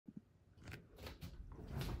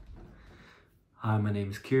Hi, my name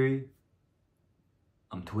is Kiri.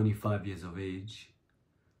 I'm 25 years of age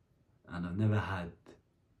and I've never had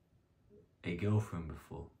a girlfriend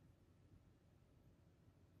before.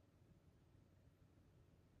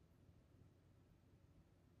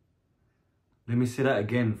 Let me say that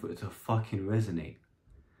again for it to fucking resonate.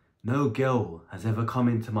 No girl has ever come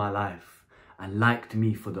into my life and liked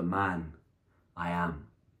me for the man I am.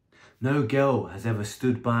 No girl has ever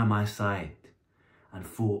stood by my side and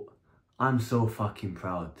thought, I'm so fucking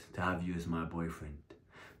proud to have you as my boyfriend.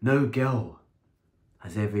 No girl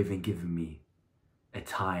has ever even given me a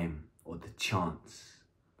time or the chance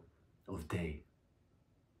of day.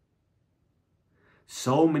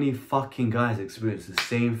 So many fucking guys experience the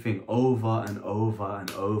same thing over and over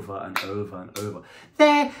and over and over and over.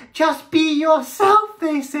 There, just be yourself,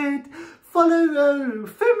 they said. Follow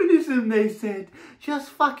feminism, they said. Just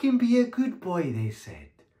fucking be a good boy, they said.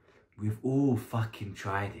 We've all fucking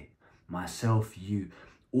tried it. Myself, you,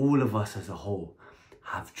 all of us as a whole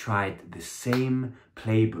have tried the same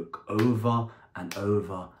playbook over and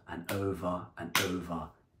over and over and over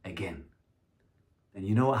again. And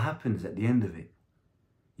you know what happens at the end of it?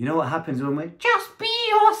 You know what happens when we're just be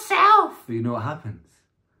yourself? You know what happens?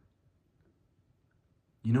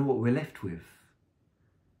 You know what we're left with?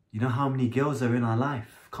 You know how many girls are in our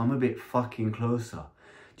life? Come a bit fucking closer.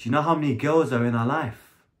 Do you know how many girls are in our life?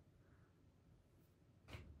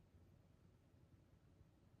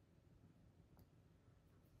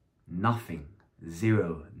 Nothing.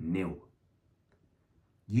 0, 0.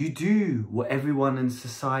 You do what everyone in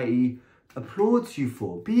society applauds you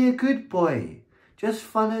for. Be a good boy. Just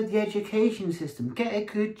follow the education system. Get a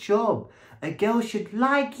good job. A girl should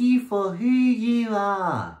like you for who you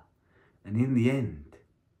are. And in the end,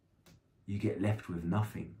 you get left with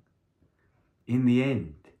nothing. In the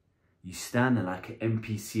end, you stand there like an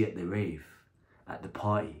NPC at the rave, at the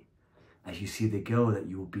party, as you see the girl that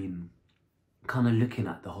you've been kind of looking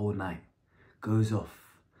at the whole night goes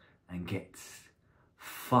off and gets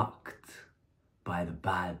fucked by the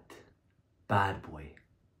bad boy.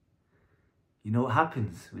 You know what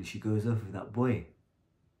happens when she goes off with that boy?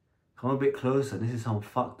 Come a bit closer. This is some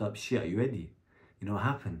fucked up shit. Are you ready? You know what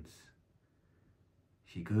happens?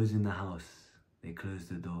 She goes in the house. They close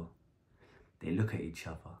the door. They look at each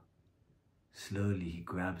other. Slowly he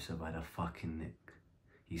grabs her by the fucking neck.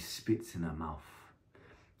 He spits in her mouth.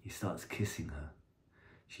 He starts kissing her.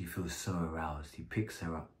 She feels so aroused. He picks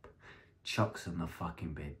her up, chucks her on the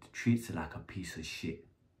fucking bed, treats her like a piece of shit.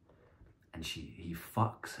 And he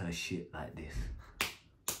fucks her shit like this.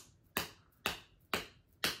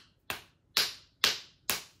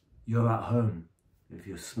 You're at home with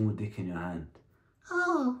your small dick in your hand.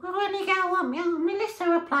 Oh, I've only got one. Melissa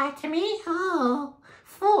replied to me. Oh,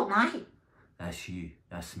 Fortnite. That's you.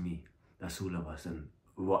 That's me. That's all of us. And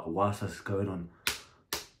whilst that's going on,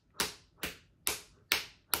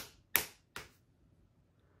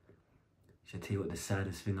 should I tell you what the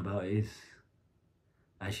saddest thing about it is?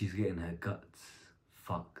 As she's getting her guts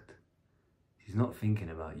fucked, she's not thinking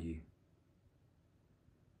about you.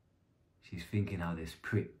 She's thinking how this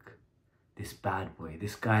prick, this bad boy,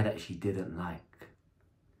 this guy that she didn't like,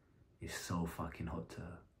 is so fucking hot to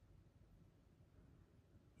her.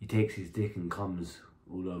 He takes his dick and comes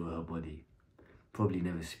all over her body. Probably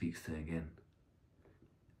never speaks to her again.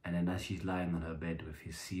 And then as she's lying on her bed with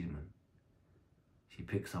his semen, she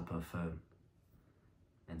picks up her phone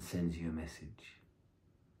and sends you a message.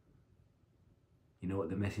 You know what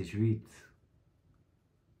the message reads?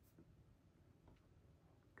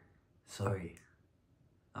 Sorry,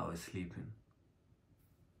 I was sleeping.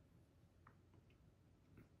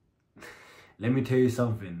 Let me tell you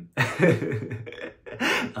something.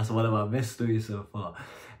 That's one of my best stories so far.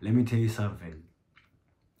 Let me tell you something.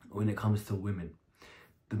 When it comes to women,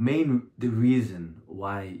 the reason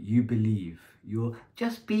why you believe you'll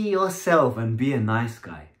just be yourself and be a nice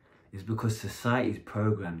guy is because society's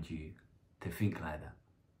programmed you to think like that.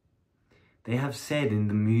 They have said in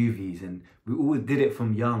the movies, and we all did it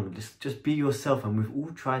from young, just be yourself, and we've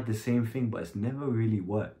all tried the same thing, but it's never really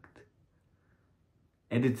worked.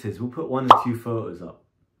 Editors, we'll put 1 or 2 photos up.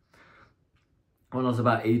 When I was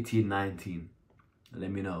about 18, 19, let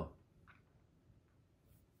me know.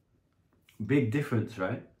 Big difference,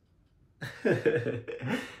 right?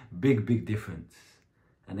 Big difference.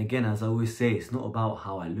 And again, as I always say, it's not about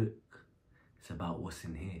how I look. It's about what's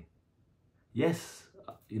in here. Yes,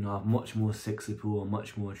 you know, I'm much more sex appeal, I'm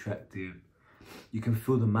much more attractive. You can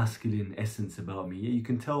feel the masculine essence about me. Yeah, you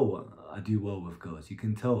can tell I do well with girls. You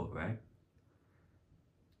can tell, right?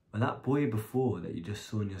 But that boy before that you just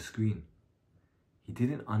saw on your screen, he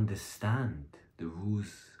didn't understand the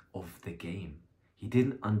rules of the game. He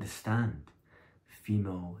didn't understand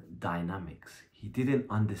female dynamics. He didn't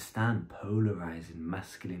understand polarizing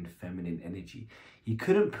masculine, feminine energy. He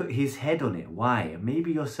couldn't put his head on it. Why?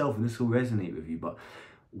 Maybe yourself, and this will resonate with you, but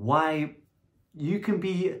why you can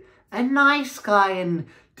be a nice guy and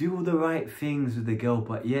do all the right things with the girl,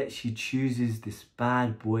 but yet she chooses this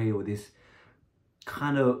bad boy or this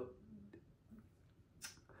kind of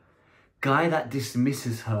guy that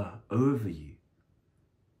dismisses her over you.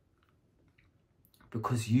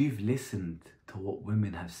 Because you've listened to what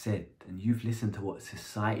women have said and you've listened to what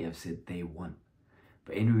society have said they want.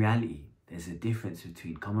 But in reality, there's a difference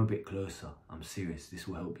between, come a bit closer, I'm serious, this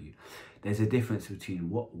will help you. There's a difference between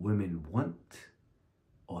what women want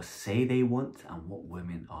or say they want and what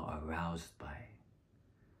women are aroused by.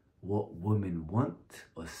 What women want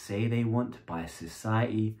or say they want by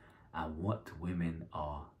society and what women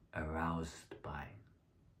are aroused by.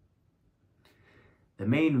 The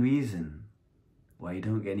main reason why you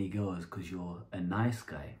don't get any girls because you're a nice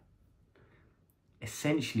guy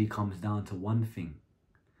essentially comes down to one thing.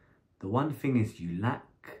 The one thing is you lack,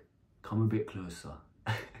 come a bit closer,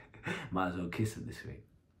 might as well kiss at this rate.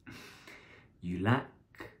 You lack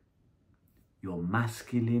your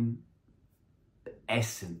masculine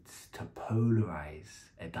essence to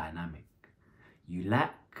polarize a dynamic. You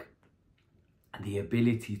lack the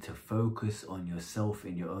ability to focus on yourself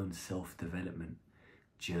in your own self-development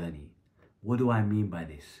journey. What do I mean by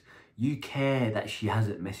this? You care that she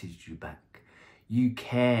hasn't messaged you back. You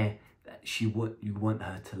care that you want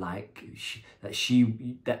her to like that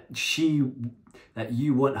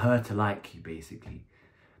you want her to like you, basically.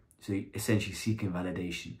 So essentially seeking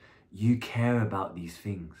validation. You care about these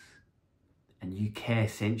things, and you care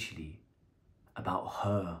essentially about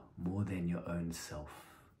her more than your own self.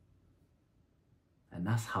 And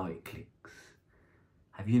that's how it clicks.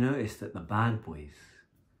 Have you noticed that the bad boys,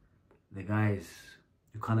 the guys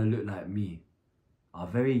who kind of look like me, are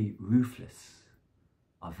very ruthless,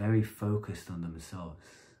 are very focused on themselves,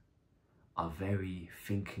 are very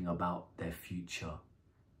thinking about their future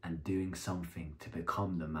and doing something to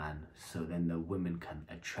become the man, so then the women can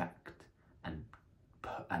attract and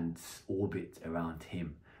orbit around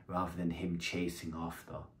him rather than him chasing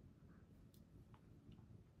after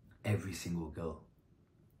every single girl.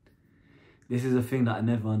 This is a thing that I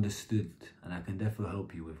never understood, and I can definitely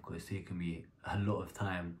help you with because it's taken me a lot of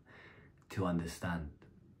time to understand.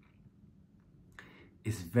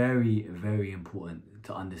 It's very, very important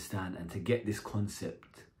to understand and to get this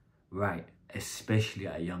concept right, especially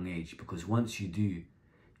at a young age, because once you do,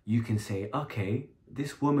 you can say, okay,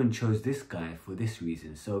 this woman chose this guy for this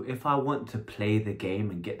reason. So if I want to play the game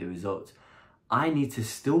and get the results, I need to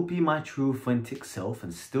still be my true authentic self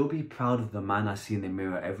and still be proud of the man I see in the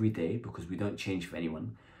mirror every day, because we don't change for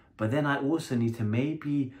anyone. But then I also need to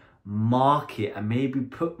maybe market and maybe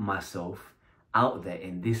put myself out there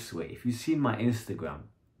in this way. If you've seen my Instagram,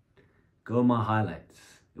 go on my highlights.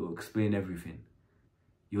 It will explain everything.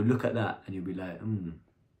 You'll look at that and you'll be like,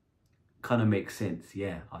 kind of makes sense.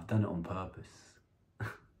 Yeah, I've done it on purpose.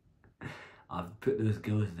 I've put those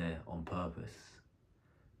girls there on purpose.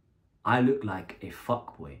 I look like a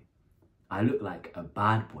fuckboy. I look like a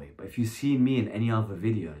bad boy. But if you see me in any other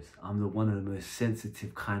videos, I'm one of the most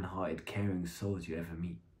sensitive, kind-hearted, caring souls you ever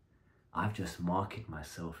meet. I've just marketed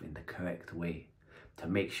myself in the correct way to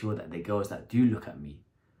make sure that the girls that do look at me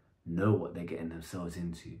know what they're getting themselves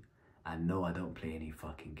into and know I don't play any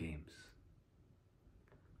fucking games.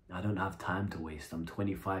 I don't have time to waste. I'm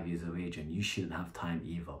 25 years of age and you shouldn't have time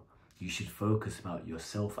either. You should focus about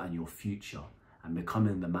yourself and your future and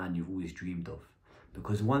becoming the man you've always dreamed of.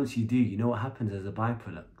 Because once you do, you know what happens as a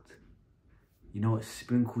byproduct? You know what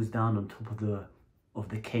sprinkles down on top of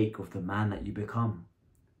the cake of the man that you become?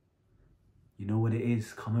 You know what it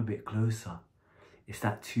is? Come a bit closer. It's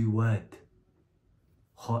that 2-word.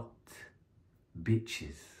 Hot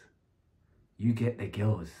bitches. You get the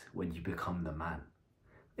girls when you become the man.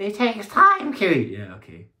 It takes time, Kiri. Yeah,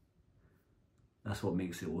 okay. That's what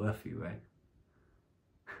makes it worth you, right?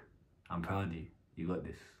 I'm proud of you. You got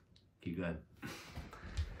this. Keep going. If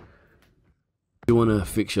you want to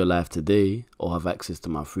fix your life today or have access to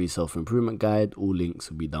my free self-improvement guide, all links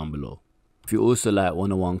will be down below. If you also like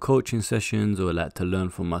one-on-one coaching sessions or like to learn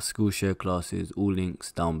from my Skool share classes, all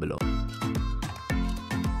links down below.